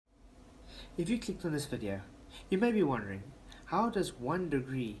If you clicked on this video, you may be wondering, how does 1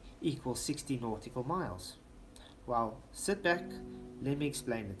 degree equal 60 nautical miles? Well, sit back, let me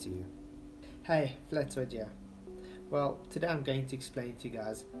explain it to you. Hey, Flatswood here. Well, today I'm going to explain to you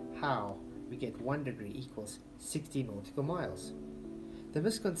guys how we get 1 degree equals 60 nautical miles. The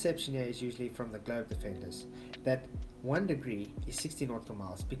misconception here is usually from the globe defenders that 1 degree is 60 nautical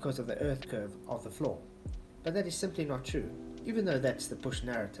miles because of the earth curve of the floor. But that is simply not true, even though that's the push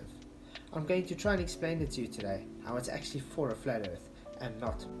narrative. I'm going to try and explain it to you today, how it's actually for a flat earth and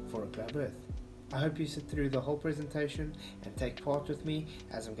not for a globe earth. I hope you sit through the whole presentation and take part with me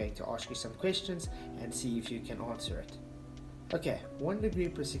as I'm going to ask you some questions and see if you can answer it. Okay, 1 degree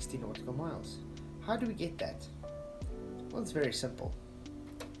per 60 nautical miles. How do we get that? Well, it's very simple.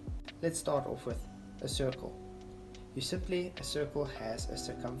 Let's start off with a circle. A circle has a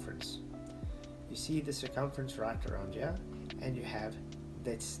circumference. You see the circumference right around here, and you have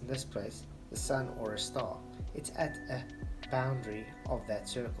that's in this place the sun or a star. It's at a boundary of that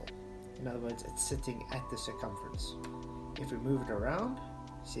circle. In other words, it's sitting at the circumference. If we move it around,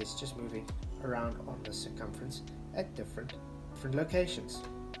 see, it's just moving around on the circumference at different locations.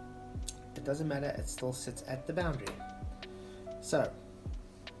 It doesn't matter, it still sits at the boundary. So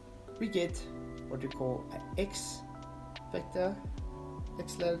we get what we call an x vector,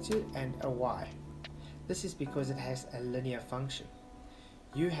 x latitude, and a y. This is because it has a linear function.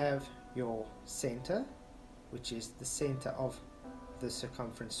 You have your center, which is the center of the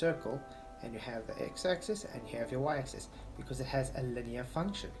circumference circle, and you have the x-axis and you have your y-axis because it has a linear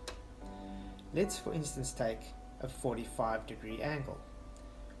function. Let's for instance take a 45 degree angle.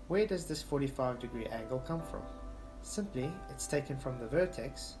 Where does this 45 degree angle come from? Simply, it's taken from the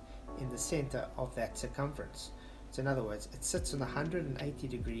vertex in the center of that circumference. So in other words, it sits on a 180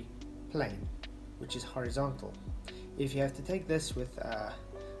 degree plane, which is horizontal. If you have to take this with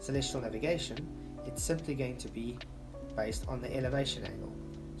celestial navigation, it's simply going to be based on the elevation angle.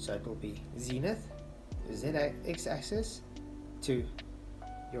 So it will be zenith, your z axis, to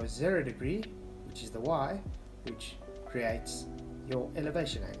your 0 degree, which is the y, which creates your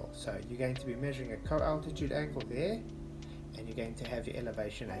elevation angle. So you're going to be measuring a co-altitude angle there, and you're going to have your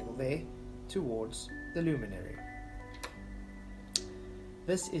elevation angle there towards the luminary.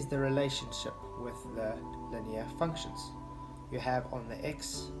 This is the relationship with the linear functions. You have on the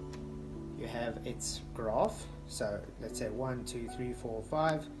x, you have its graph. So let's say 1, 2, 3, 4,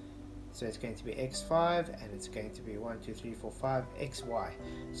 5. So it's going to be x5, and it's going to be 1, 2, 3, 4, 5, xy.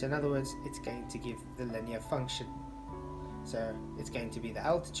 So in other words, it's going to give the linear function. So it's going to be the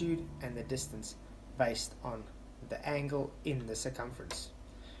altitude and the distance based on the angle in the circumference.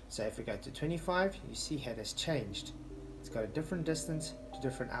 So if we go to 25, you see how it has changed. It's got a different distance to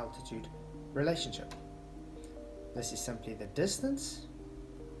different altitude relationship. This is simply the distance.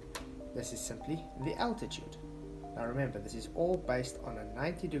 This is simply the altitude. Now remember, this is all based on a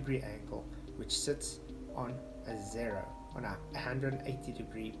 90 degree angle which sits on a 0, on a 180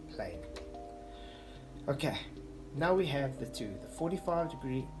 degree plane. Okay, now we have the two, the 45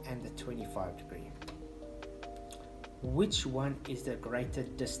 degree and the 25 degree. Which one is the greater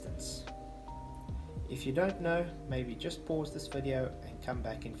distance? If you don't know, maybe just pause this video and come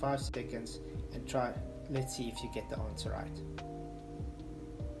back in 5 seconds and try. Let's see if you get the answer right.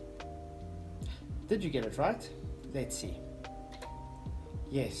 Did you get it right? Let's see.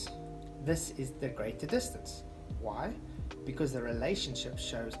 Yes, this is the greater distance. Why? Because the relationship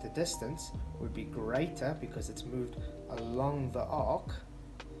shows the distance would be greater because it's moved along the arc.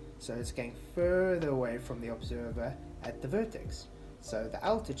 So it's going further away from the observer at the vertex. So the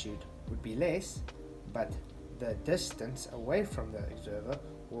altitude would be less, but the distance away from the observer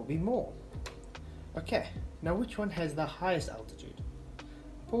will be more. Okay, now which one has the highest altitude?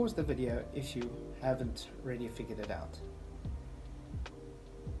 Pause the video if you haven't already figured it out.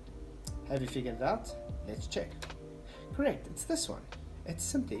 Have you figured it out? Let's check. Correct, it's this one. It's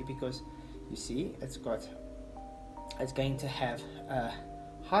simply because you see it's going to have a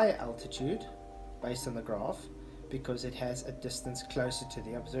higher altitude based on the graph because it has a distance closer to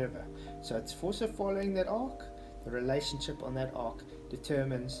the observer. So it's also following that arc. The relationship on that arc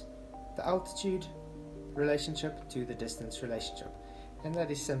determines the altitude relationship to the distance relationship. And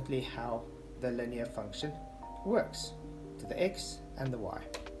that is simply how the linear function works, to the x and the y.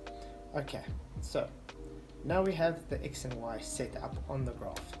 Okay, so now we have the x and y set up on the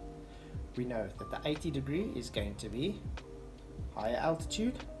graph. We know that the 80 degree is going to be higher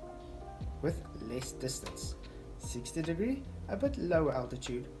altitude with less distance. 60 degree, a bit lower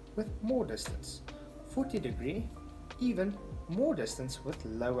altitude with more distance. 40 degree, even more distance with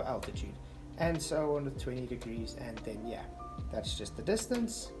lower altitude. And so on to 20 degrees, and then yeah, that's just the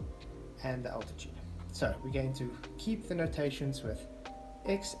distance and the altitude. So we're going to keep the notations with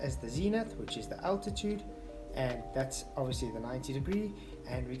x as the zenith, which is the altitude, and that's obviously the 90 degree,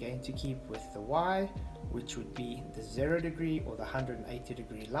 and we're going to keep with the y, which would be the 0 degree or the 180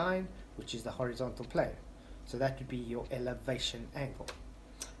 degree line, which is the horizontal plane. So that would be your elevation angle.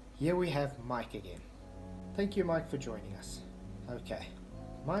 Here we have Mike again. Thank you, Mike, for joining us. Okay,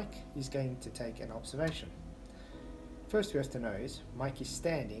 Mike is going to take an observation. First we have to know is Mike is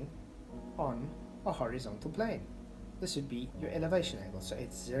standing on a horizontal plane. This would be your elevation angle. So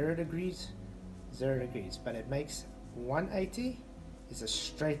it's 0 degrees, 0 degrees, but it makes 180 is a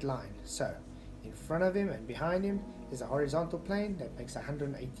straight line. So in front of him and behind him is a horizontal plane that makes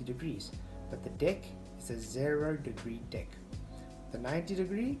 180 degrees, but the deck is a 0 degree deck. The 90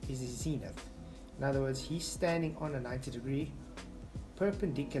 degree is his zenith. In other words, he's standing on a 90 degree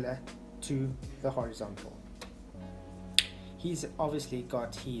perpendicular to the horizontal. He's obviously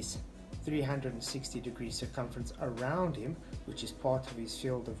got his 360 degree circumference around him, which is part of his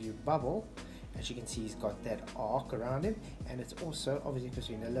field of view bubble. As you can see, he's got that arc around him, and it's also obviously because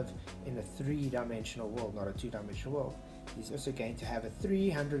we live in a three-dimensional world, not a two-dimensional world. He's also going to have a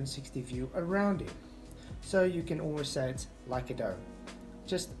 360 view around him. So you can almost say it's like a dome,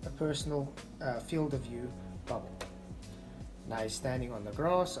 just a personal field of view bubble. Now he's standing on the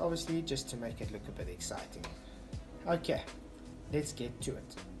grass, obviously, just to make it look a bit exciting. Okay, let's get to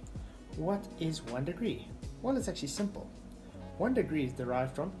it. What is 1 degree? Well, it's actually simple. 1 degree is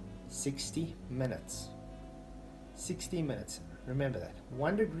derived from 60 minutes. 60 minutes. Remember that.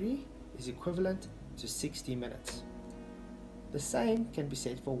 1 degree is equivalent to 60 minutes. The same can be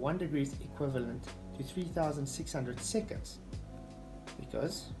said for 1 degree is equivalent to 3,600 seconds.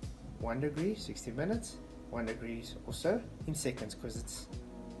 Because 1 degree, 60 minutes, 1 degree is also in seconds because it's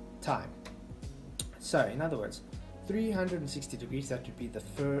time. So, in other words, 360 degrees, that would be the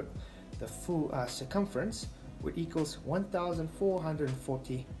full circumference, which equals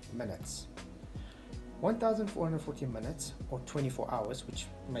 1,440 minutes. 1,440 minutes, or 24 hours, which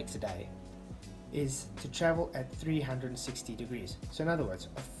makes a day, is to travel at 360 degrees. So in other words,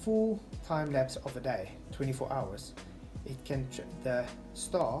 a full time lapse of a day, 24 hours, the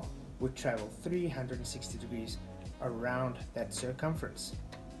star would travel 360 degrees around that circumference.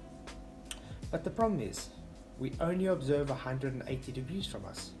 But the problem is, we only observe 180 degrees from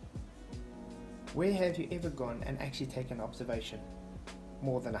us. Where have you ever gone and actually taken an observation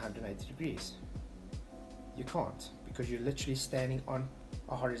more than 180 degrees? You can't, because you're literally standing on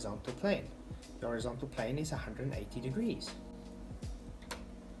a horizontal plane. The horizontal plane is 180 degrees.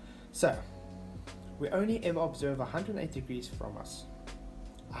 So, we only ever observe 180 degrees from us.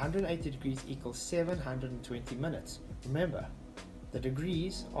 180 degrees equals 720 minutes. Remember, the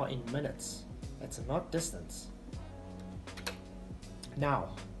degrees are in minutes. That's not distance.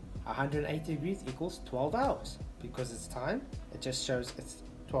 Now, 180 degrees equals 12 hours. Because it's time, it just shows it's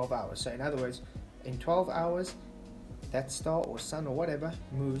 12 hours. So in other words, in 12 hours, that star or sun or whatever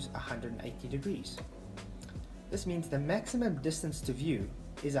moves 180 degrees. This means the maximum distance to view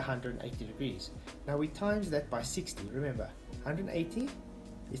is 180 degrees. Now we times that by 60. Remember, 180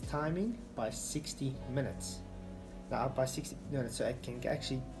 is timing by 60 minutes. Now by 60 minutes, so it can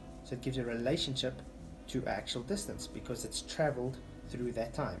actually, so it gives a relationship to actual distance because it's traveled through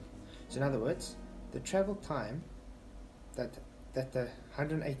that time. So in other words, the travel time that the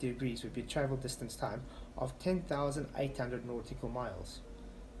 180 degrees would be travel distance time of 10,800 nautical miles.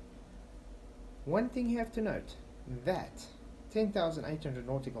 One thing you have to note, that 10,800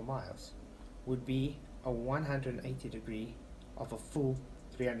 nautical miles would be a 180 degree of a full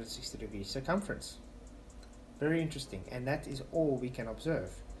 360 degree circumference. Very interesting, and that is all we can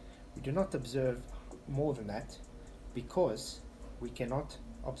observe. We do not observe more than that because we cannot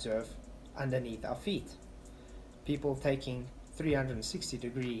observe underneath our feet. People taking 360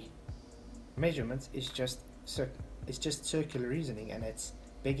 degree measurements is just circular reasoning, and it's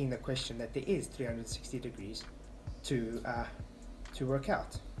begging the question that there is 360 degrees to work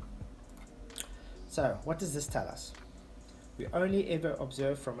out. So what does this tell us? We only ever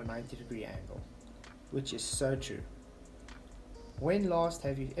observe from a 90 degree angle, which is so true. When last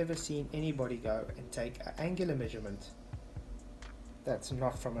have you ever seen anybody go and take an angular measurement that's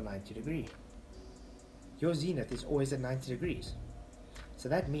not from a 90 degree? Your zenith is always at 90 degrees. So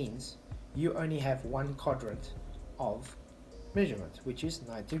that means you only have one quadrant of measurement, which is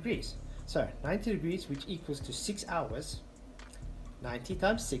 90 degrees. So 90 degrees, which equals to 6 hours, 90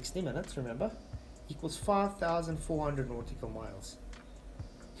 times 60 minutes, remember, equals 5,400 nautical miles.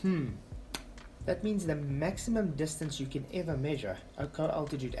 That means the maximum distance you can ever measure, a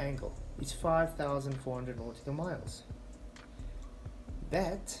co-altitude angle, is 5,400 nautical miles.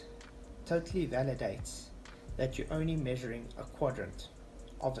 That totally validates that you're only measuring a quadrant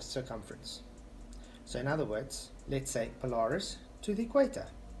of a circumference. So in other words, let's say Polaris to the equator,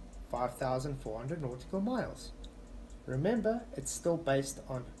 5,400 nautical miles. Remember, it's still based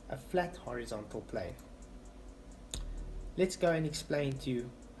on a flat horizontal plane. Let's go and explain to you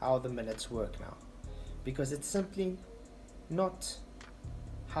how the minutes work now, because it's simply not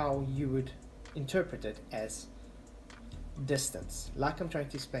how you would interpret it as distance. Like I'm trying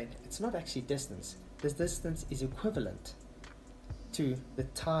to explain, it's not actually distance. This distance is equivalent to the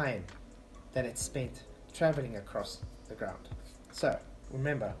time that it's spent traveling across the ground. So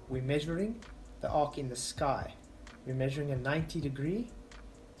remember, we're measuring the arc in the sky. We're measuring a 90 degree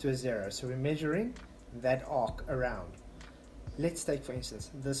to a 0. So we're measuring that arc around. Let's take, for instance,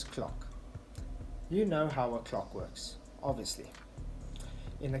 this clock. You know how a clock works, obviously.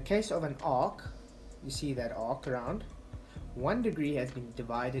 In the case of an arc, you see that arc around, 1 degree has been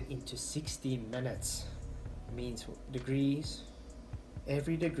divided into 60 minutes. It means degrees.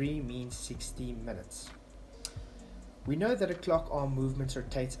 Every degree means 60 minutes. We know that a clock arm movement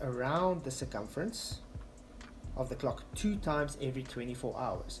rotates around the circumference of the clock 2 times every 24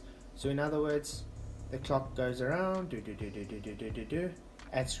 hours. So in other words, the clock goes around,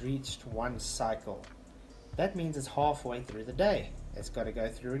 it's reached 1 cycle. That means it's halfway through the day. It's got to go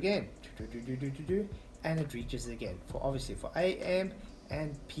through again, and it reaches again, obviously for AM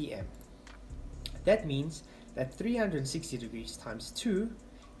and PM. That means that 360 degrees times 2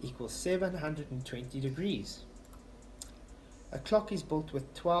 equals 720 degrees. A clock is built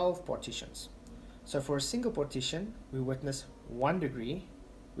with 12 partitions. So for a single partition, we witness 1 degree,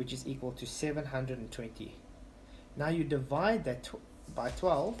 which is equal to 720. Now you divide that by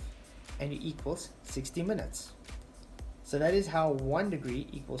 12 and it equals 60 minutes. So that is how 1 degree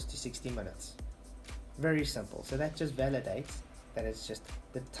equals to 60 minutes. Very simple. So that just validates that it's just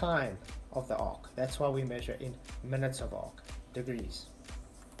the time of the arc. That's why we measure in minutes of arc, degrees.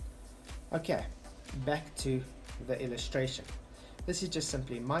 Okay, back to the illustration. This is just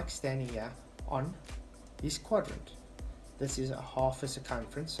simply Mike standing here on his quadrant. This is a half a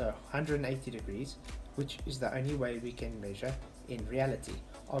circumference, so 180 degrees, which is the only way we can measure in reality.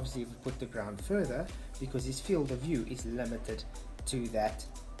 Obviously, we put the ground further because his field of view is limited to that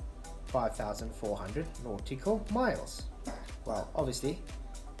 5,400 nautical miles. Well, obviously,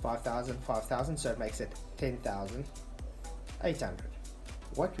 5,000, so it makes it 10,800.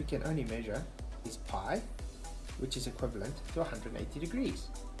 What we can only measure is pi, which is equivalent to 180 degrees.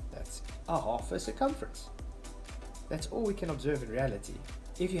 That's a half a circumference. That's all we can observe in reality.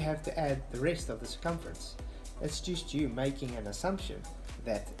 If you have to add the rest of the circumference, it's just you making an assumption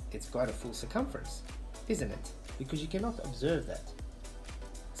that it's got a full circumference, isn't it? Because you cannot observe that.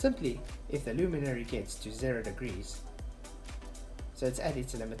 Simply, if the luminary gets to 0 degrees, so it's at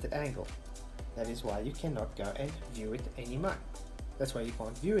its limited angle. That is why you cannot go and view it anymore. That's why you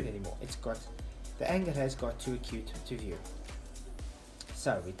can't view it anymore. The angle has got too acute to view.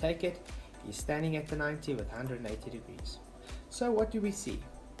 So we take it, he's standing at the 90 with 180 degrees. So what do we see?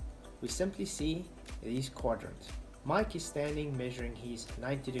 We simply see these quadrants. Mike is standing measuring his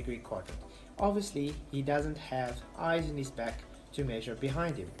 90 degree quadrant. Obviously, he doesn't have eyes in his back to measure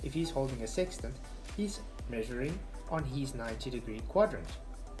behind him. If he's holding a sextant, he's measuring on his 90 degree quadrant.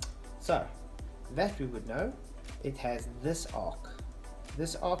 So that we would know, it has this arc.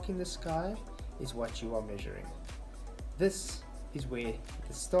 This arc in the sky is what you are measuring. This is where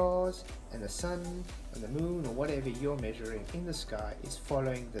the stars and the sun and the moon or whatever you're measuring in the sky is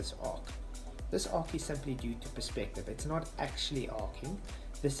following this arc. This arc is simply due to perspective. It's not actually arcing.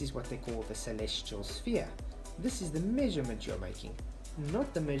 This is what they call the celestial sphere. This is the measurement you're making,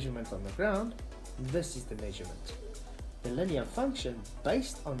 not the measurement on the ground. This is the measurement. The linear function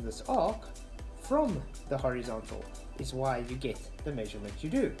based on this arc from the horizontal is why you get the measurement you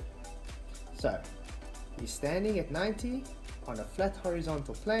do. So he's standing at 90 on a flat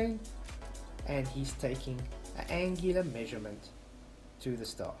horizontal plane and he's taking an angular measurement to the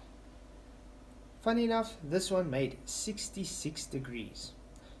star. Funny enough, this one made 66 degrees.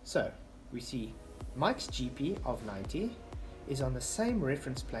 So we see Mike's GP of 90 is on the same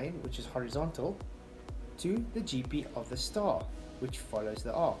reference plane, which is horizontal, to the GP of the star, which follows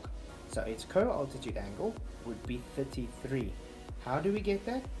the arc. So its co-altitude angle would be 33. How do we get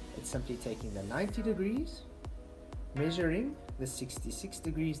that? It's simply taking the 90 degrees, measuring the 66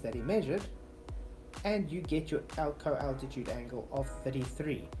 degrees that he measured, and you get your co-altitude angle of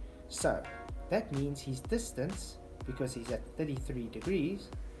 33. So that means his distance, because he's at 33 degrees,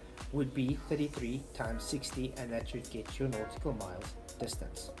 would be 33 times 60, and that should get your nautical miles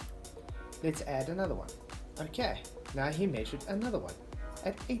distance. Let's add another one. Okay, now he measured another one.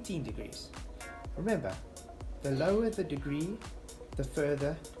 at 18 degrees. Remember, the lower the degree, the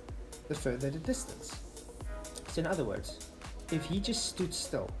further the distance. So in other words, if he just stood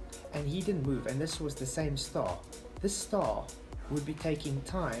still and he didn't move and this was the same star, this star would be taking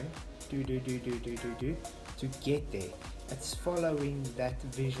time to get there. It's following that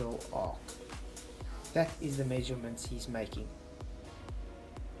visual arc. That is the measurements he's making.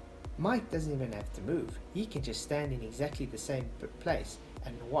 Mike doesn't even have to move. He can just stand in exactly the same place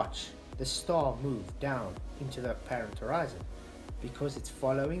and watch the star move down into the apparent horizon, because it's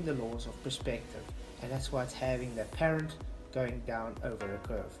following the laws of perspective, and that's why it's having the apparent going down over a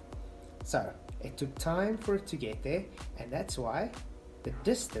curve. So it took time for it to get there, and that's why the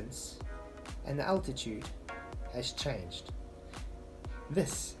distance and the altitude has changed.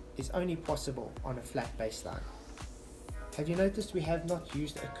 This is only possible on a flat baseline. Have you noticed we have not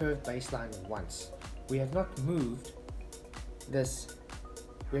used a curved baseline once? We have not moved this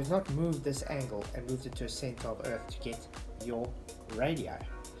angle and moved it to a center of Earth to get your radii.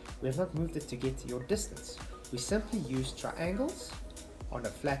 We have not moved it to get your distance. We simply use triangles on a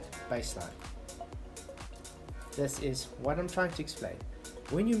flat baseline. This is what I'm trying to explain.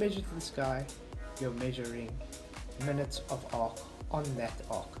 When you measure to the sky, you're measuring minutes of arc on that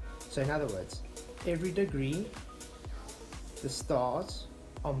arc. So in other words, every degree, the stars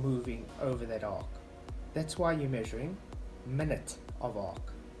are moving over that arc. That's why you're measuring minute of arc.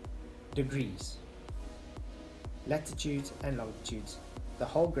 Degrees, latitudes and longitudes. The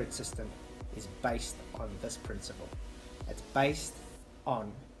whole grid system is based on this principle. It's based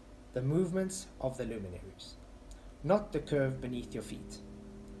on the movements of the luminaries, not the curve beneath your feet.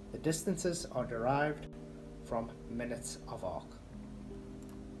 The distances are derived from minutes of arc.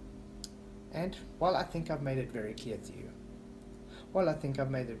 And while I think I've made it very clear to you,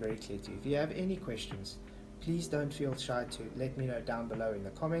 if you have any questions, please don't feel shy to let me know down below in the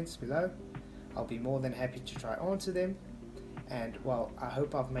comments below. I'll be more than happy to try answer them. And well, I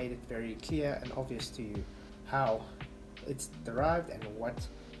hope I've made it very clear and obvious to you how it's derived and what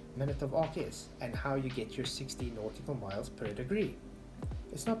minute of arc is, and how you get your 60 nautical miles per degree.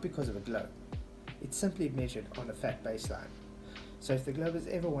 It's not because of a globe. It's simply measured on a flat baseline. So if the globers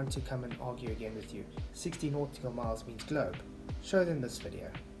ever want to come and argue again with you, 60 nautical miles means globe, show them this video.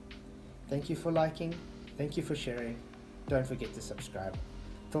 Thank you for liking, thank you for sharing, don't forget to subscribe.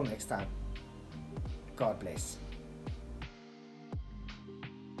 Till next time, God bless.